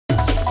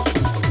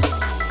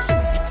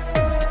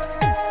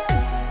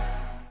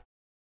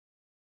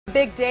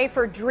big day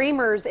for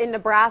Dreamers in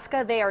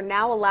Nebraska. They are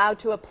now allowed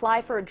to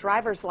apply for a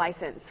driver's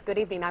license. Good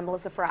evening, I'm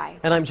Melissa Fry.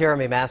 And I'm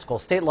Jeremy Maskell.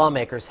 State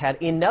lawmakers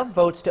had enough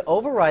votes to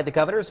override the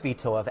governor's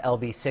veto of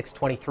LB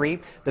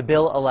 623. The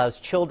bill allows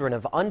children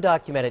of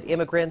undocumented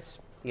immigrants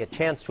a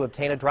chance to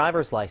obtain a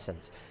driver's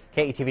license.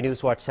 KETV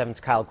News Watch 7's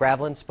Kyle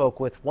Gravlin spoke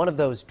with one of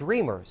those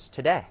Dreamers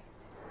today.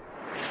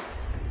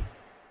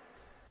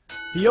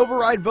 The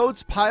override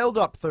votes piled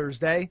up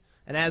Thursday,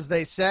 and as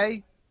they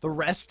say, the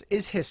rest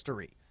is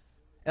history.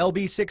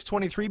 LB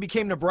 623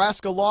 became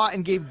Nebraska law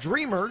and gave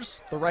Dreamers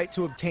the right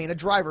to obtain a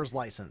driver's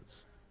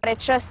license.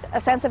 It's just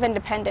a sense of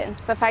independence,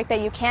 the fact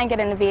that you can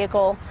get in a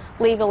vehicle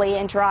legally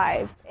and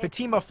drive.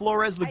 Fatima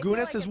Flores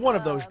Lagunas is one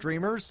of those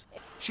Dreamers.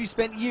 She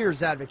spent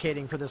years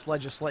advocating for this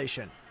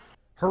legislation.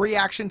 Her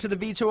reaction to the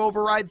veto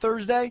override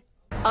Thursday?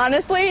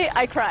 Honestly,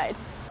 I cried.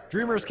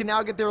 Dreamers can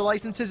now get their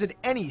licenses at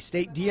any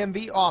state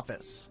DMV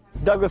office.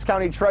 Douglas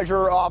County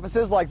Treasurer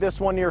offices like this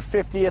one near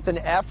 50th and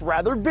F,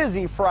 rather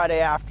busy Friday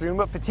afternoon,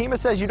 but Fatima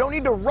says you don't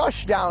need to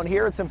rush down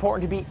here. It's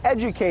important to be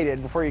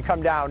educated before you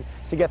come down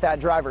to get that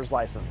driver's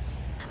license.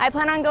 I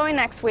plan on going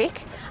next week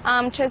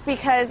just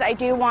because I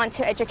do want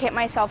to educate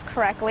myself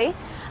correctly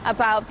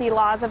about the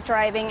laws of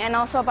driving and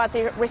also about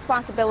the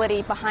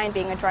responsibility behind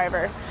being a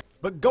driver.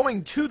 But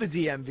going to the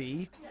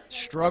DMV,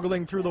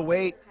 struggling through the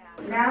wait,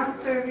 now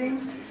serving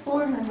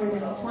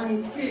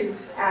 422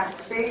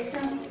 at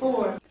Station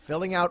 4.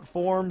 Filling out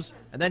forms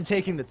and then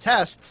taking the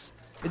tests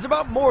is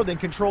about more than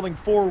controlling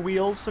four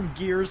wheels, some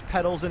gears,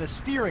 pedals, and a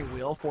steering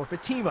wheel for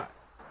Fatima.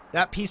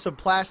 That piece of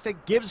plastic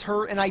gives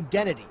her an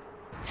identity.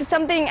 To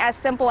something as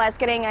simple as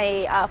getting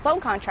a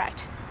phone contract.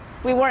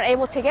 We weren't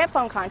able to get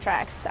phone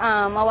contracts.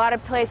 A lot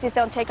of places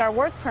don't take our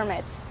work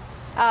permits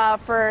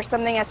for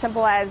something as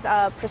simple as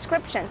a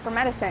prescription for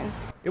medicine.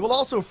 It will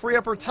also free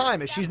up her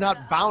time as she's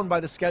not bound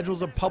by the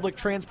schedules of public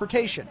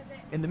transportation.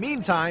 In the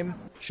meantime,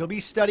 she'll be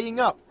studying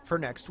up for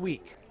next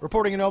week.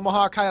 Reporting in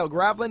Omaha, Kyle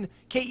Gravlin,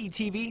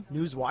 KETV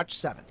News Watch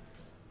 7.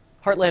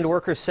 Heartland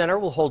Workers Center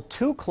will hold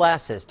 2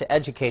 classes to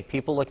educate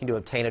people looking to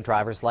obtain a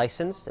driver's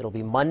license. It'll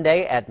be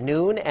Monday at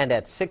noon and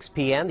at 6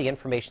 p.m. The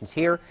information's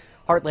here.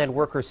 Heartland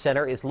Workers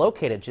Center is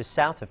located just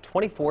south of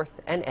 24th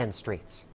and N Streets.